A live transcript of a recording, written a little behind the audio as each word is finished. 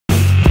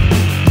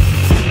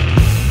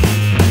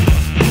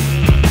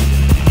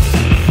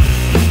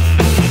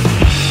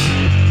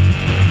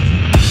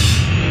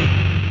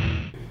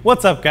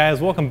What's up guys,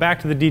 welcome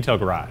back to the Detail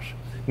Garage.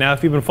 Now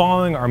if you've been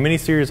following our mini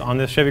series on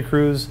this Chevy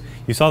Cruze,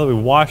 you saw that we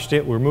washed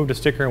it, we removed a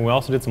sticker, and we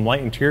also did some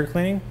light interior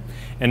cleaning.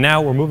 And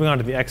now we're moving on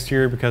to the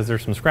exterior because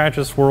there's some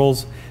scratches,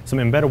 swirls, some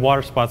embedded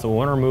water spots that we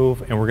want to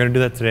remove, and we're going to do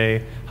that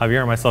today, Javier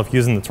and myself,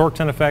 using the Torque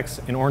 10 Effects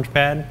in orange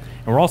pad.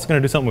 And we're also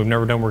going to do something we've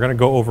never done. We're going to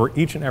go over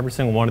each and every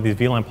single one of these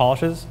V-line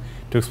polishes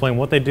to explain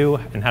what they do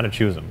and how to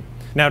choose them.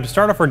 Now to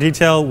start off our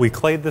detail, we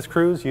clayed this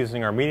Cruze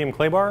using our medium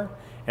clay bar,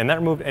 and that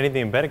removed any of the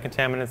embedded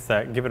contaminants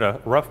that give it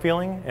a rough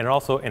feeling, and it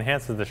also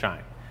enhances the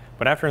shine.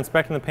 But after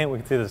inspecting the paint, we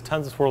can see there's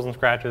tons of swirls and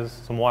scratches,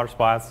 some water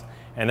spots,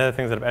 and other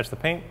things that have etched the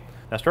paint.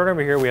 Now starting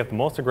over here, we have the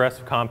most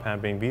aggressive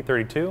compound being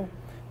V32.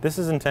 This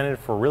is intended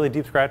for really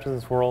deep scratches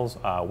and swirls,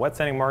 wet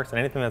sanding marks, and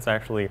anything that's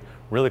actually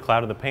really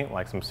clouded the paint,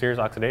 like some serious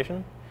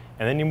oxidation.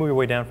 And then you move your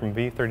way down from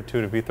V32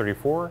 to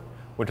V34,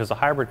 which is a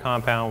hybrid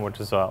compound, which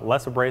is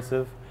less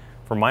abrasive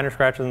for minor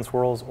scratches and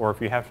swirls, or if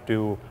you have to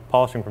do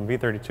polishing from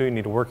V32, you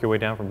need to work your way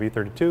down from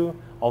V32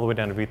 all the way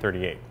down to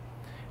V38.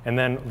 And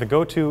then the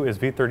go-to is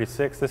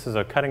V36. This is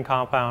a cutting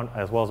compound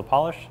as well as a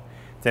polish.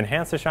 To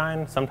enhance the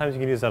shine, sometimes you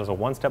can use that as a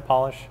one-step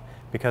polish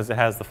because it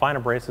has the fine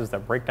abrasives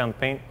that break down the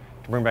paint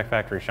to bring back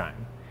factory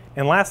shine.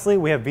 And lastly,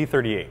 we have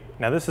V38.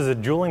 Now this is a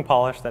jeweling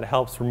polish that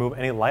helps remove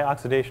any light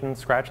oxidation,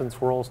 scratches and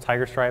swirls,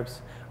 tiger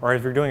stripes, or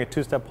if you're doing a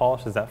two-step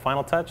polish, is that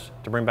final touch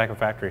to bring back a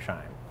factory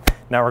shine.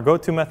 Now our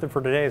go-to method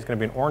for today is going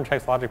to be an orange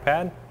hex logic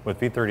pad with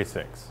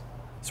V36.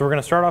 So we're going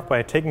to start off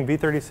by taking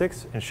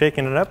V36 and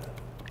shaking it up,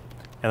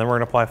 and then we're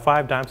going to apply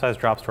 5 dime-sized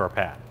drops to our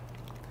pad.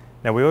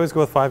 Now we always go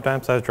with 5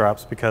 dime-sized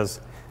drops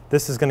because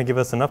this is going to give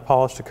us enough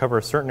polish to cover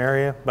a certain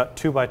area, about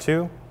 2 by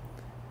 2,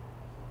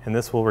 and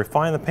this will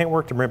refine the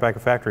paintwork to bring back a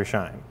factory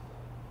shine. And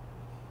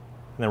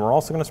then we're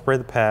also going to spray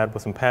the pad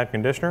with some pad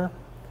conditioner,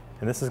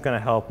 and this is going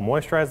to help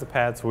moisturize the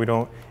pad so we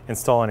don't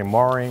install any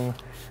marring,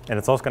 and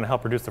it's also going to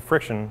help reduce the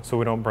friction so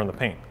we don't burn the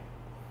paint.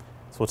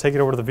 So we'll take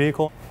it over to the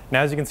vehicle.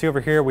 Now as you can see over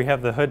here, we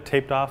have the hood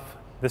taped off.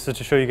 This is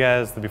to show you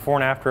guys the before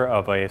and after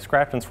of a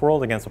scratch and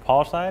swirl against the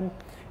polished side,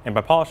 and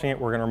by polishing it,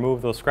 we're going to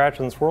remove those scratches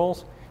and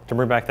swirls to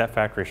bring back that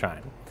factory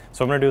shine.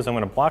 So what I'm going to do is I'm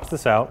going to blotch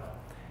this out,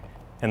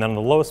 and then on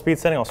the lowest speed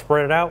setting, I'll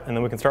spread it out, and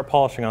then we can start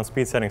polishing on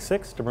speed setting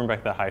 6 to bring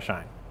back that high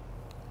shine.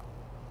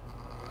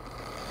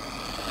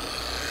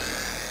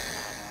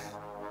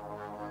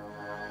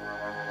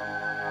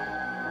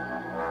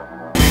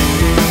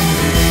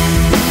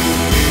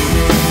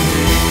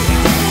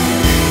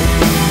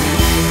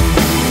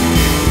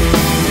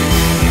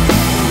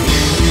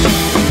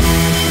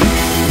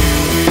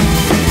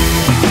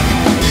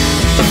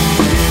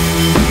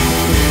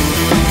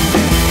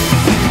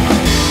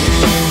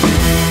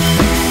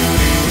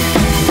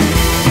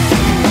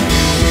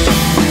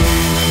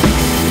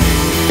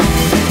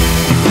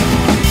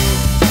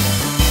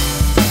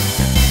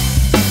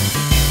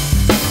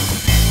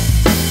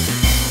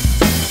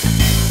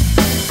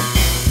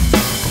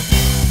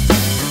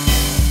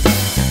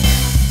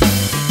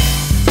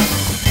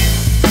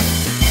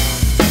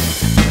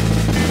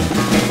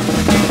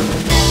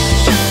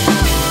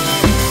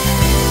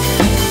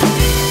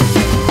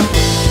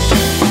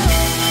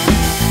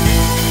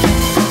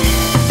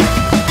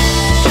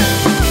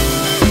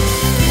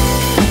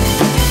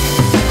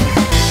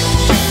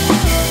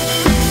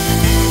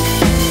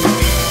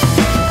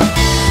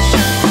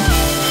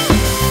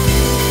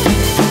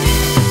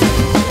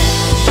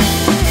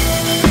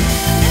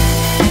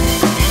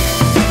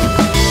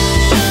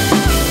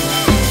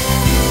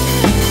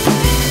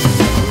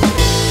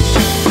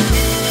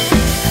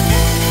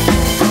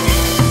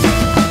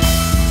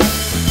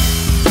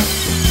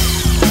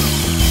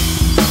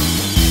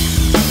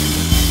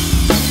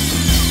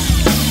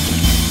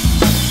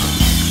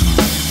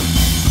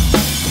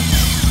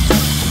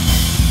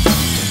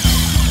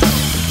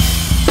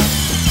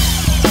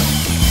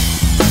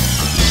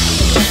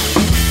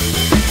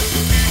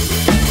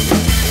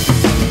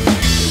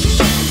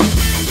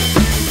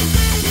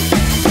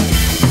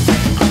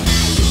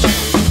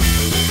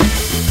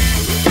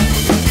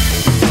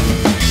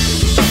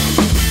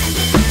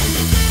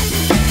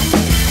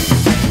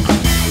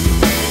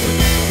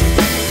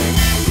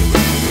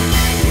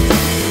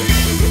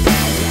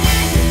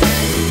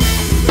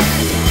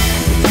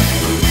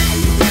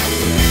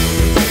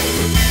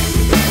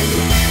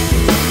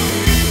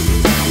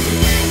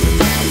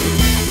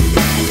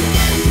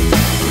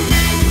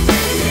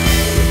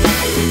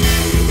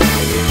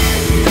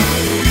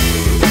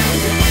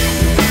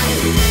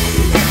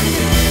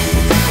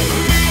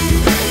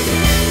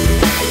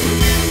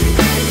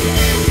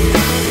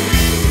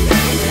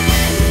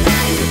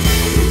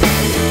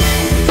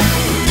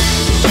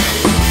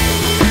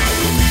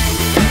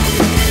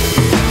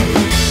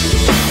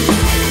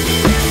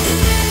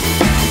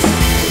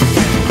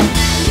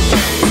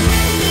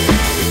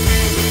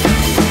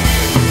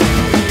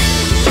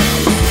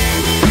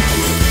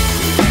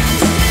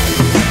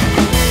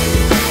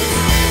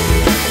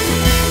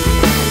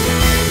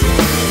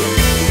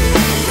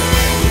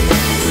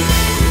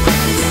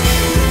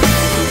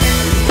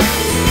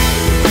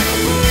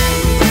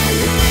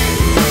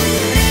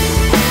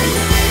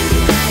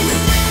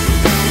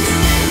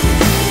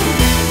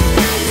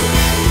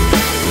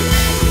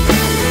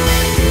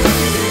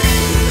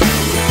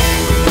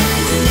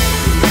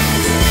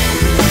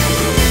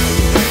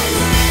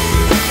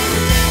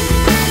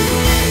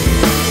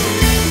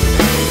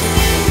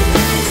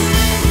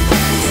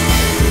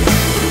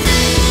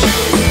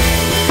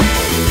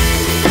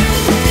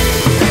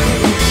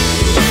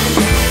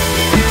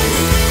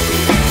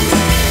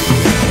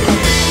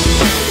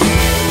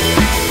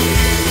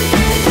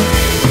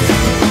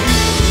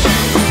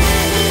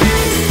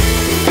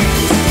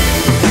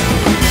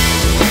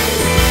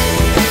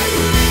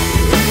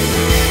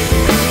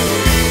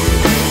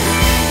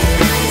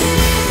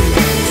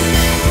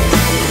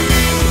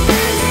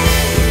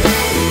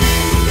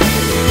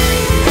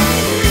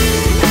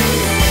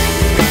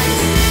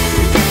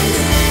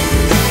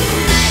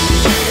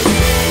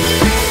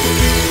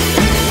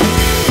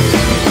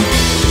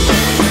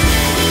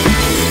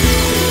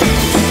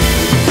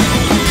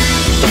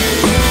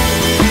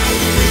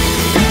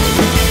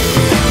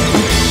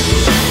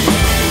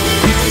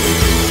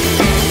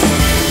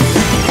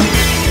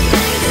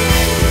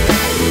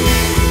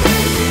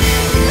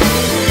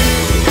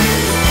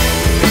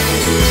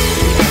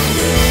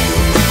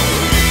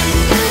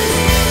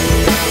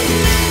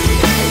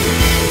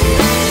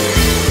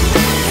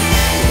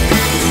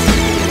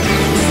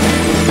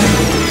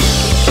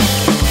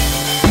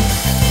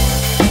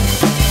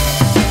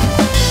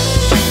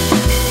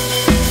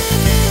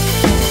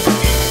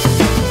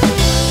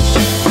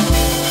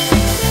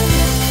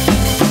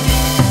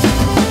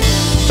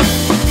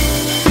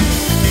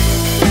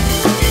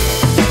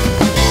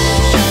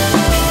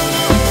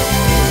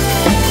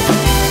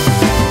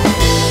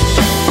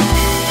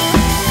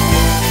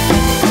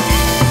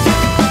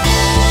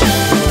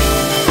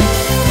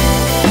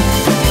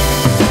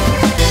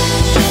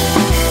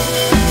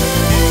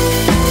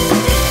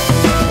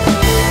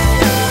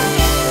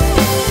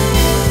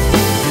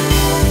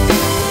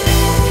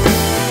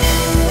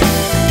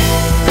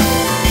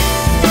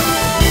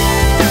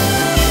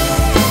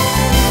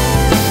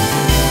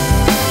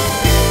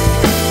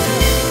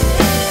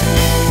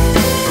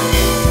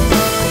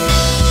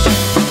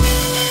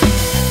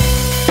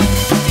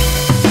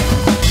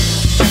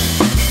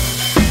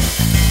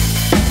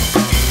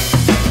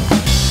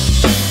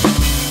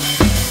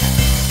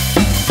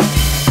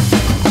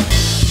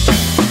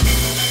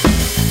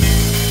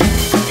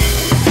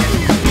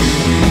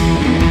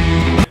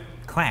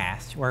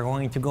 we're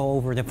going to go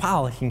over the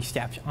polishing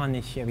steps on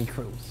this Chevy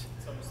Cruze.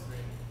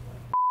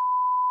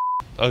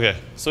 Okay,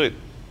 sweet.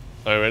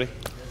 All right, ready?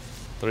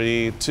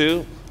 3,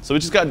 2. So we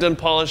just got done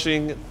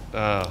polishing.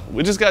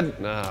 We just got.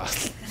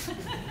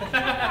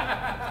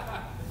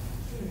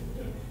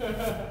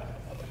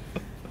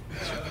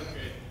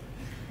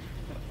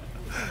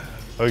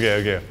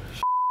 Okay.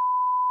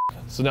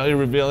 So now you're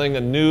revealing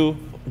a new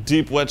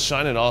deep wet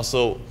shine and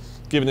also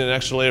giving it an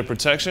extra layer of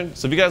protection.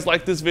 So if you guys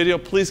like this video,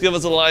 please give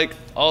us a like.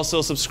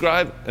 Also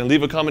subscribe and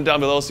leave a comment down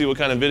below. See what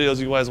kind of videos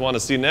you guys want to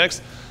see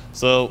next.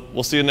 So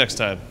we'll see you next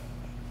time.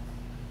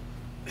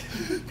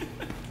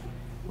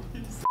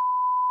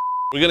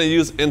 We're gonna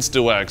use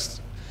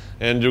Insta-Wax,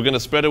 and you're gonna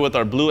spread it with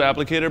our blue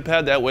applicator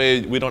pad. That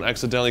way we don't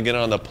accidentally get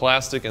it on the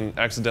plastic and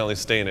accidentally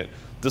stain it.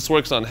 This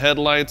works on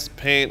headlights,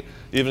 paint,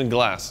 even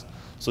glass.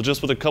 So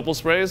just with a couple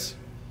sprays.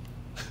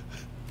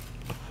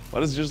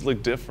 Why does yours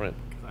look different?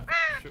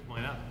 I shook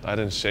mine up. I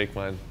didn't shake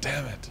mine.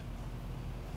 Damn it.